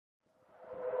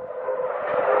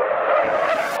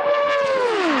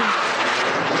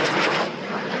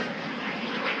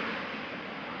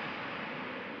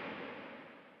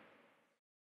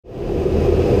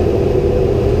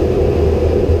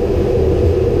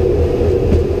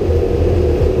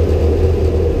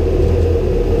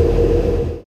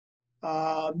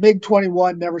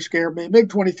MiG-21 never scared me.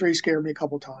 MiG-23 scared me a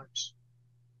couple times.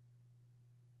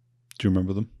 Do you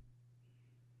remember them?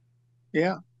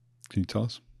 Yeah. Can you tell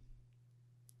us?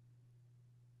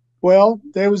 Well,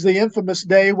 there was the infamous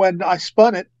day when I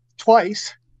spun it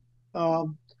twice.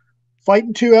 Um,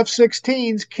 Fighting two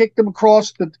F-16s, kicked them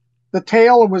across the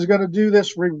tail and was going to do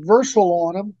this reversal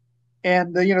on them.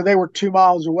 And, they were 2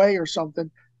 miles away or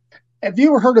something. Have you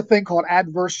ever heard a thing called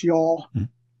adverse yaw? Mm.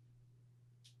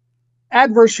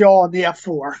 Adverse yaw on the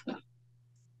F4.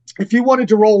 If you wanted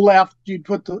to roll left, you'd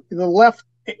put the left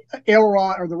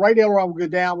aileron, or the right aileron would go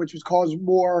down, which would cause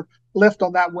more lift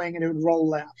on that wing, and it would roll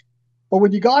left. But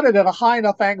when you got it at a high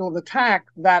enough angle of attack,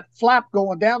 that flap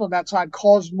going down on that side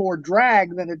caused more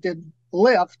drag than it did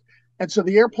lift. And so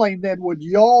the airplane then would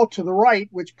yaw to the right,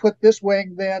 which put this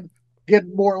wing then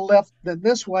getting more lift than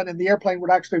this one, and the airplane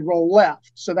would actually roll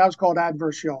left. So that was called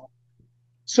adverse yaw.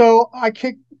 So I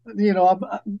kicked,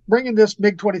 I'm bringing this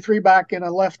MiG-23 back in a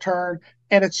left turn,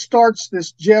 and it starts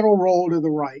this gentle roll to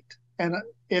the right. And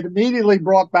it immediately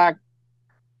brought back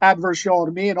adverse yaw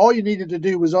to me, and all you needed to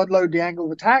do was unload the angle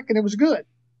of attack, and it was good.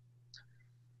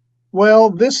 Well,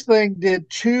 this thing did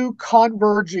two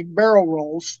converging barrel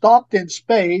rolls, stopped in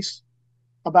space,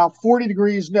 about 40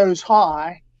 degrees nose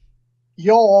high,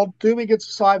 yawed, threw me against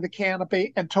the side of the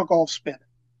canopy, and took off spinning.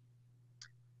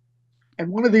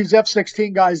 And one of these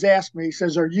F-16 guys asked me, he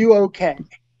says, "Are you okay?"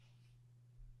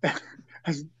 I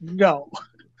said, "No."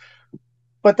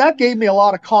 But that gave me a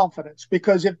lot of confidence,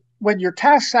 because when you're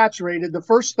task saturated, the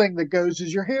first thing that goes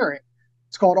is your hearing.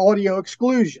 It's called audio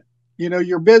exclusion.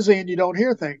 You're busy and you don't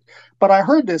hear things. But I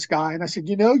heard this guy and I said,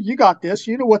 you got this.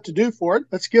 You know what to do for it.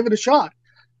 Let's give it a shot.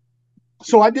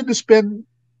 So I did the spin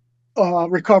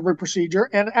recovery procedure.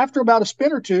 And after about a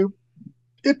spin or two,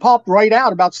 it popped right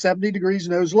out about 70 degrees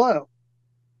nose low.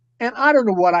 And I don't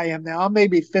know what I am now. I'm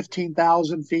maybe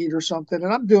 15,000 feet or something.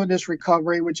 And I'm doing this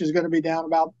recovery, which is going to be down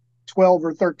about 12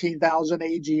 or 13,000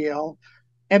 AGL.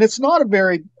 And it's not a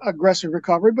very aggressive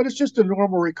recovery, but it's just a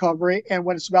normal recovery. And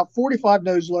when it's about 45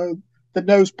 nose low, the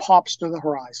nose pops to the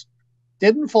horizon.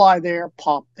 Didn't fly there,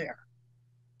 popped there.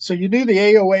 So you knew the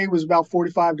AOA was about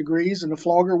 45 degrees, and the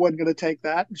Flogger wasn't going to take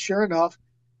that. And sure enough,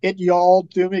 it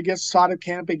yawed, threw me against the side of the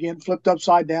canopy again, flipped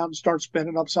upside down, and started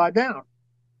spinning upside down.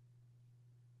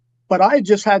 But I had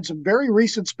just had some very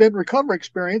recent spin recovery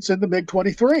experience in the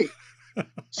MiG-23.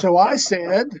 So I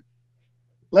said,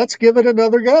 let's give it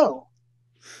another go.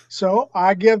 So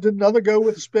I gave it another go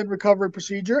with the spin recovery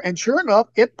procedure, and sure enough,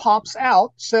 it pops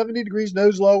out 70 degrees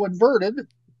nose low inverted.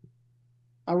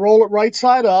 I roll it right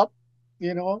side up.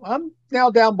 I'm now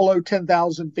down below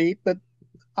 10,000 feet, but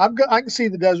I can see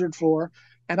the desert floor.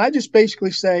 And I just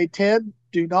basically say, "Ted,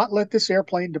 do not let this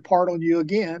airplane depart on you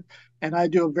again." And I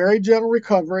do a very gentle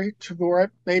recovery for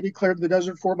it, maybe cleared the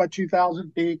desert floor by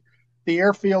 2,000 feet. The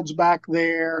airfield's back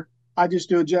there. I just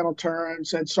do a gentle turn and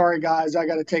said, "Sorry, guys, I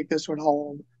got to take this one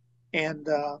home." And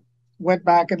went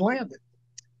back and landed.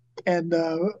 And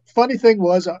funny thing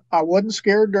was, I wasn't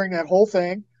scared during that whole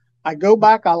thing. I go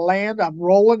back, I land, I'm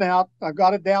rolling out. I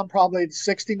got it down probably at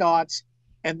 60 knots,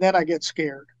 and then I get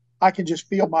scared. I can just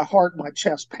feel my heart and my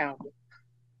chest pounding.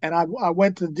 And I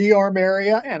went to the de-arm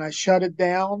area, and I shut it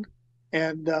down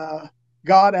and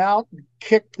got out and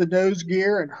kicked the nose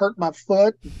gear and hurt my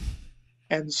foot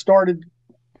and started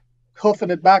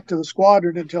hoofing it back to the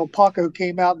squadron until Paco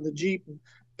came out in the Jeep and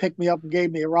picked me up and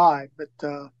gave me a ride. But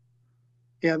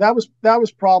yeah, that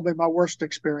was probably my worst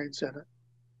experience in it.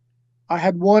 I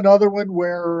had one other one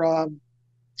where on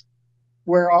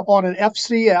an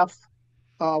FCF,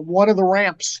 one of the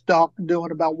ramps stuck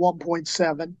doing about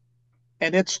 1.7,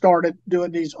 and it started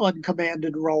doing these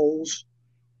uncommanded rolls.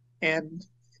 And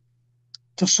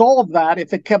to solve that,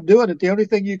 if it kept doing it, the only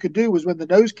thing you could do was when the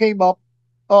nose came up,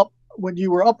 when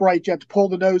you were upright, you had to pull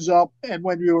the nose up, and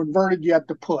when you were inverted, you had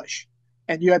to push.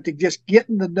 And you had to just get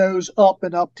the nose up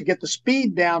and up to get the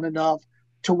speed down enough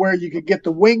to where you could get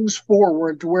the wings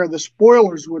forward to where the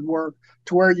spoilers would work,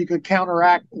 to where you could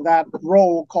counteract that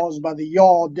roll caused by the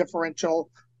yaw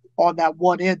differential on that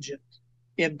one engine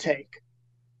intake.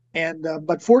 And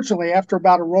but fortunately, after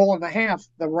about a roll and a half,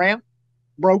 the ramp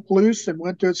broke loose and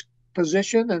went to its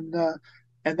position, and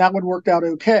that one worked out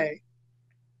okay.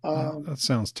 That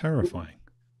sounds terrifying.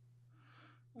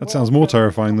 That Well, sounds more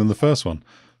terrifying than the first one.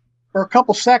 For a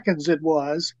couple seconds it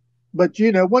was, but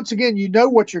once again,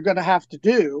 what you're going to have to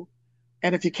do.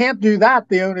 And if you can't do that,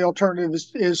 the only alternative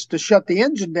is to shut the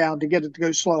engine down to get it to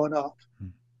go slow enough.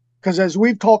 Because as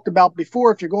we've talked about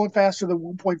before, if you're going faster than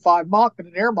 1.5 Mach in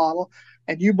an air model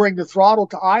and you bring the throttle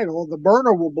to idle, the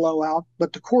burner will blow out,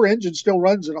 but the core engine still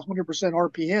runs at 100%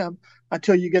 RPM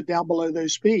until you get down below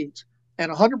those speeds.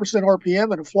 and 100%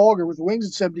 RPM and a Flogger with wings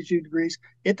at 72 degrees,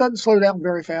 it doesn't slow down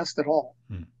very fast at all.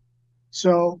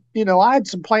 So, I had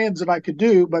some plans that I could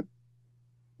do, but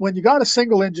when you got a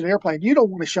single engine airplane, you don't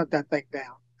want to shut that thing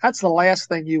down. That's the last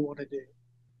thing you want to do.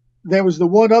 There was the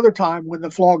one other time when the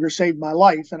Flogger saved my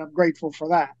life, and I'm grateful for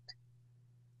that.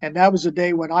 And that was a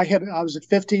day when I was at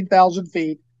 15,000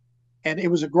 feet, and it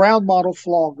was a ground model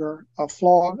Flogger, a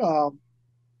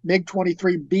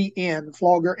MiG-23 BN,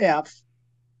 Flogger F,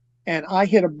 and I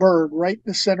hit a bird right in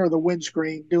the center of the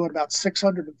windscreen doing about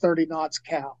 630 knots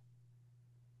cal.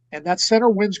 And that center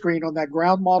windscreen on that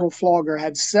ground model Flogger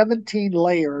had 17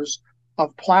 layers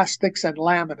of plastics and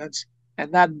laminates,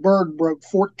 and that bird broke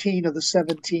 14 of the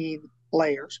 17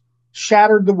 layers.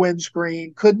 Shattered the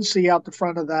windscreen, couldn't see out the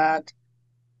front of that,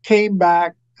 came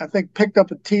back, I think picked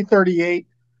up a T-38.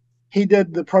 He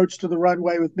did the approach to the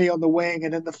runway with me on the wing,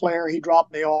 and in the flare, he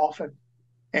dropped me off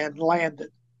and landed.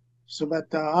 So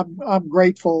that I'm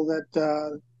grateful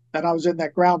that I was in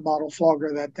that ground model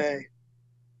Flogger that day.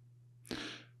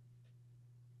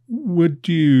 Would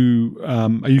you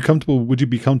are you comfortable? Would you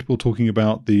be comfortable talking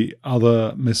about the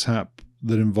other mishap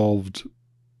that involved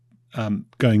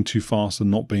going too fast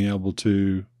and not being able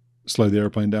to slow the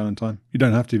airplane down in time? You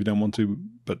don't have to if you don't want to,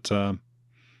 but a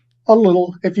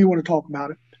little if you want to talk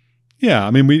about it. Yeah,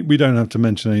 I mean we don't have to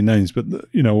mention any names, but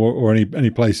or any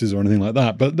places or anything like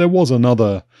that. But there was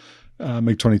another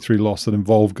MiG-23 loss that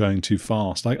involved going too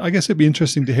fast. I guess it'd be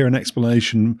interesting to hear an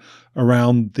explanation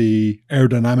around the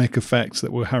aerodynamic effects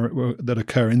that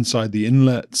occur inside the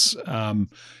inlets.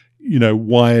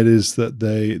 Why it is that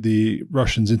the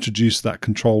Russians introduced that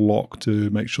control lock to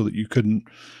make sure that you couldn't,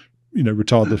 you can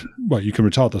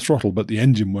retard the throttle, but the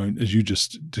engine won't, as you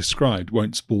just described,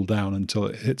 won't spool down until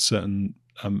it hits certain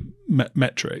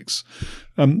metrics.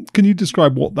 Can you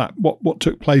describe what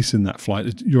took place in that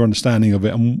flight, your understanding of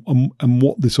it, and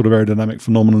what the sort of aerodynamic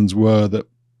phenomenons were that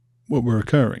were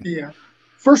occurring? Yeah.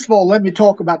 First of all, let me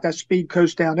talk about that speed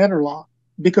coast down interlock,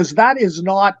 because that is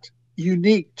not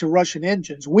unique to Russian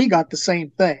engines. We got the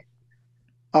same thing.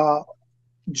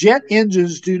 Jet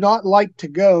engines do not like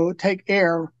to take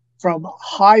air from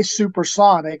high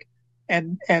supersonic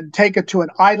and take it to an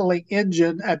idling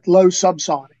engine at low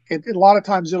subsonic. A lot of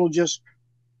times it'll just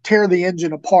tear the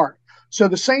engine apart. So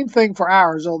the same thing for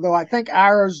ours, although I think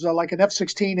ours, like an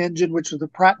F-16 engine, which was the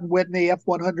Pratt & Whitney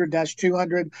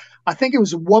F100-200, I think it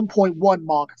was a 1.1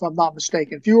 Mach, if I'm not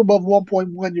mistaken. If you were above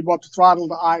 1.1, you brought the throttle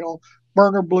to idle,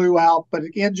 burner blew out, but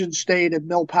the engine stayed at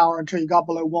mil power until you got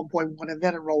below 1.1, and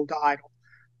then it rolled to idle.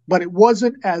 But it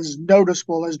wasn't as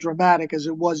noticeable, as dramatic as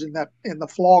it was in the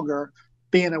Flogger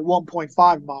being at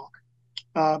 1.5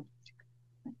 Mach.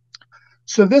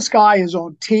 So this guy is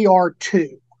on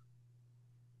TR2.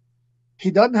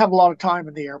 He doesn't have a lot of time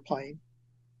in the airplane.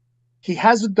 He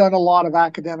hasn't done a lot of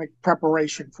academic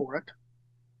preparation for it.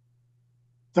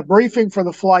 The briefing for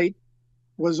the flight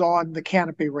was on the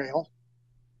canopy rail.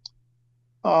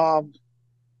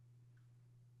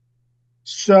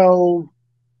 So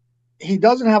he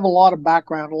doesn't have a lot of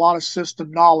background, a lot of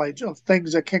system knowledge of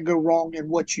things that can go wrong and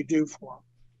what you do for him.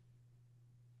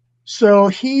 So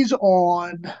he's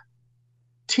on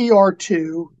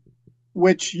TR2,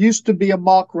 which used to be a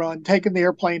Mach run, taking the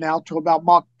airplane out to about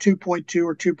Mach 2.2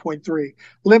 or 2.3.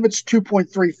 Limits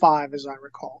 2.35, as I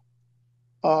recall.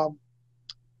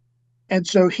 And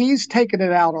so he's taken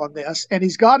it out on this, and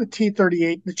he's got a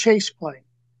T-38 in the chase plane.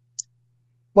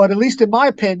 But at least in my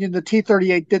opinion, the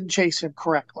T-38 didn't chase him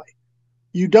correctly.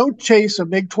 You don't chase a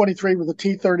MiG-23 with a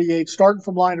T-38 starting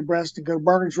from line abreast and go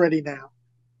burners ready now,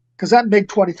 because that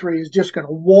MiG-23 is just going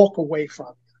to walk away from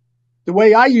you. The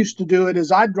way I used to do it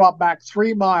is I'd drop back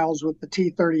 3 miles with the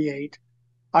T-38.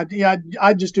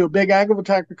 I'd just do a big angle of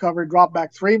attack recovery, drop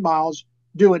back 3 miles,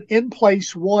 do an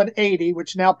in-place 180,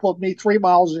 which now put me 3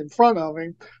 miles in front of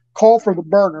him, call for the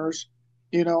burners.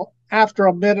 After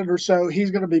a minute or so,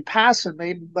 he's going to be passing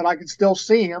me, but I can still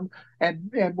see him.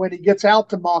 And when he gets out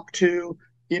to Mach 2,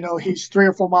 he's 3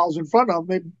 or 4 miles in front of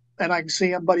me, and I can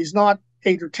see him, but he's not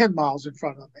 8 or 10 miles in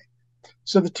front of me.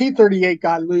 So the T-38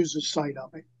 guy loses sight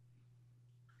of me.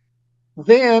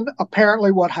 Then,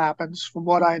 apparently what happens, from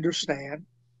what I understand,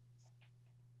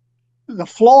 the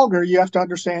Flogger, you have to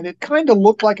understand, it kind of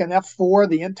looked like an F-4.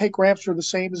 The intake ramps were the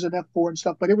same as an F-4 and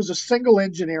stuff, but it was a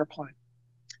single-engine airplane.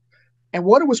 And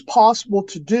what it was possible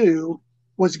to do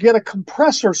was get a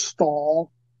compressor stall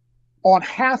on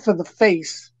half of the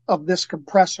face of this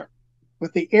compressor,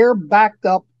 with the air backed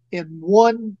up in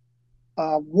one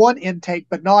intake,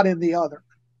 but not in the other,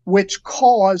 which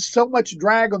caused so much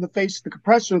drag on the face of the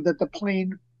compressor that the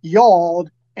plane yawed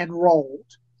and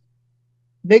rolled.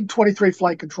 MiG-23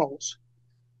 flight controls.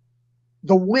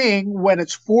 The wing, when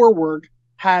it's forward,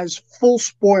 has full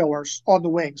spoilers on the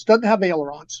wings, doesn't have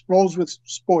ailerons, rolls with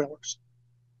spoilers.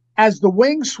 As the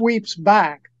wing sweeps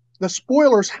back, the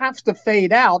spoilers have to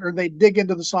fade out or they dig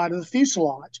into the side of the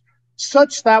fuselage,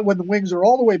 such that when the wings are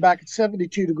all the way back at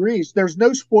 72 degrees, there's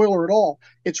no spoiler at all.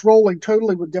 It's rolling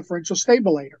totally with differential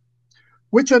stabilator,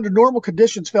 which under normal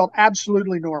conditions felt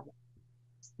absolutely normal.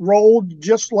 Rolled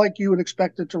just like you would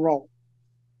expect it to roll.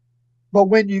 But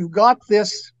when you've got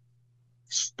this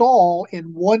stall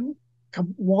in one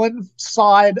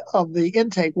side of the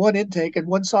intake, one intake, and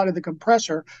one side of the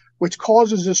compressor, which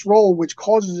causes this roll, which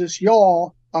causes this yaw,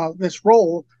 this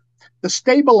roll, the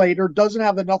stabilator doesn't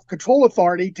have enough control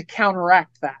authority to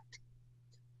counteract that.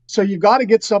 So you've got to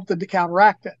get something to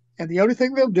counteract it. And the only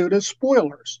thing they'll do is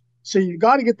spoilers. So you've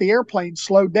got to get the airplane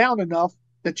slowed down enough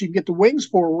that you can get the wings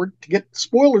forward to get the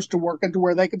spoilers to work into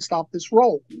where they can stop this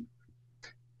roll.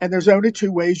 And there's only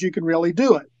two ways you can really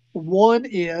do it. One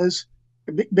is,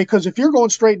 because if you're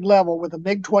going straight and level with a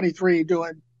MiG-23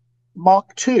 doing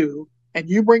Mach 2, and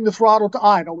you bring the throttle to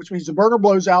idle, which means the burner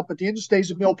blows out, but the engine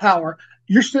stays at mil power,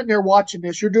 you're sitting there watching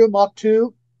this, you're doing Mach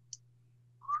 2,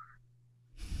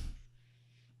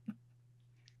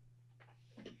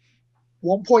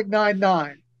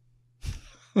 1.99.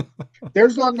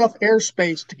 There's not enough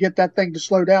airspace to get that thing to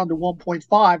slow down to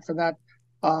 1.5 for that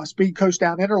speed coast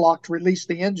down interlock to release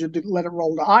the engine to let it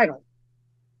roll to idle.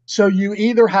 So you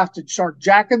either have to start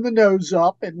jacking the nose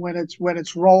up, and when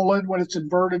it's rolling, when it's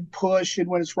inverted, push, and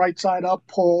when it's right side up,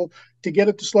 pull to get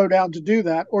it to slow down to do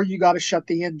that, or you got to shut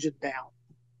the engine down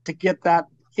to get that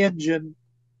engine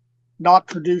not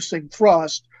producing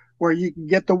thrust where you can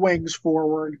get the wings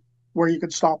forward, where you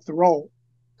can stop the roll.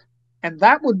 And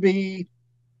that would be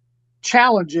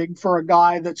challenging for a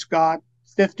guy that's got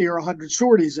 50 or 100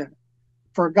 sorties in it.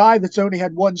 For a guy that's only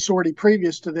had one sortie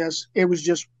previous to this, it was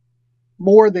just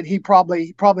more than he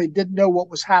probably didn't know what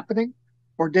was happening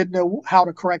or didn't know how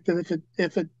to correct it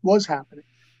if it was happening.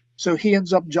 So he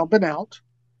ends up jumping out,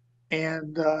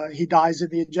 and he dies in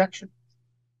the ejection.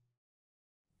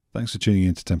 Thanks for tuning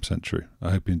in to 10% True. I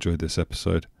hope you enjoyed this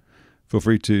episode. Feel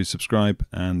free to subscribe,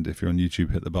 and if you're on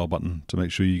YouTube, hit the bell button to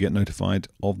make sure you get notified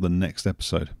of the next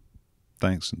episode.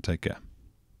 Thanks, and take care.